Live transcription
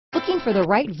Looking for the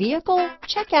right vehicle?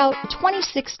 Check out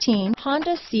 2016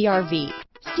 Honda CR-V.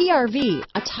 CR-V,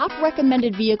 a top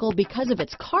recommended vehicle because of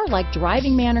its car-like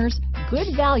driving manners,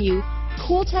 good value,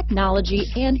 cool technology,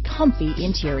 and comfy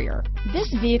interior.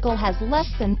 This vehicle has less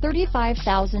than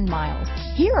 35,000 miles.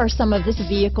 Here are some of this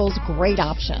vehicle's great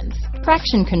options: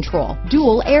 traction control,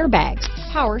 dual airbags,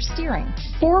 power steering,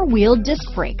 four-wheel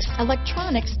disc brakes,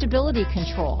 electronic stability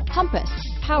control, compass,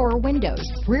 power windows,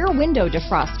 rear window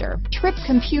defroster, trip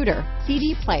computer,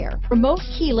 CD player, remote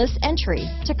keyless entry,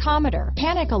 tachometer,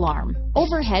 panic alarm,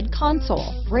 overhead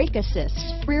console, brake assist,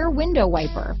 rear window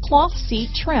wiper, cloth seat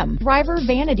trim, driver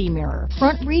vanity mirror,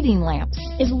 front reading lamps.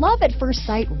 Is love at first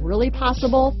sight really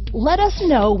possible? Let us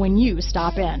know when you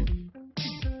stop in.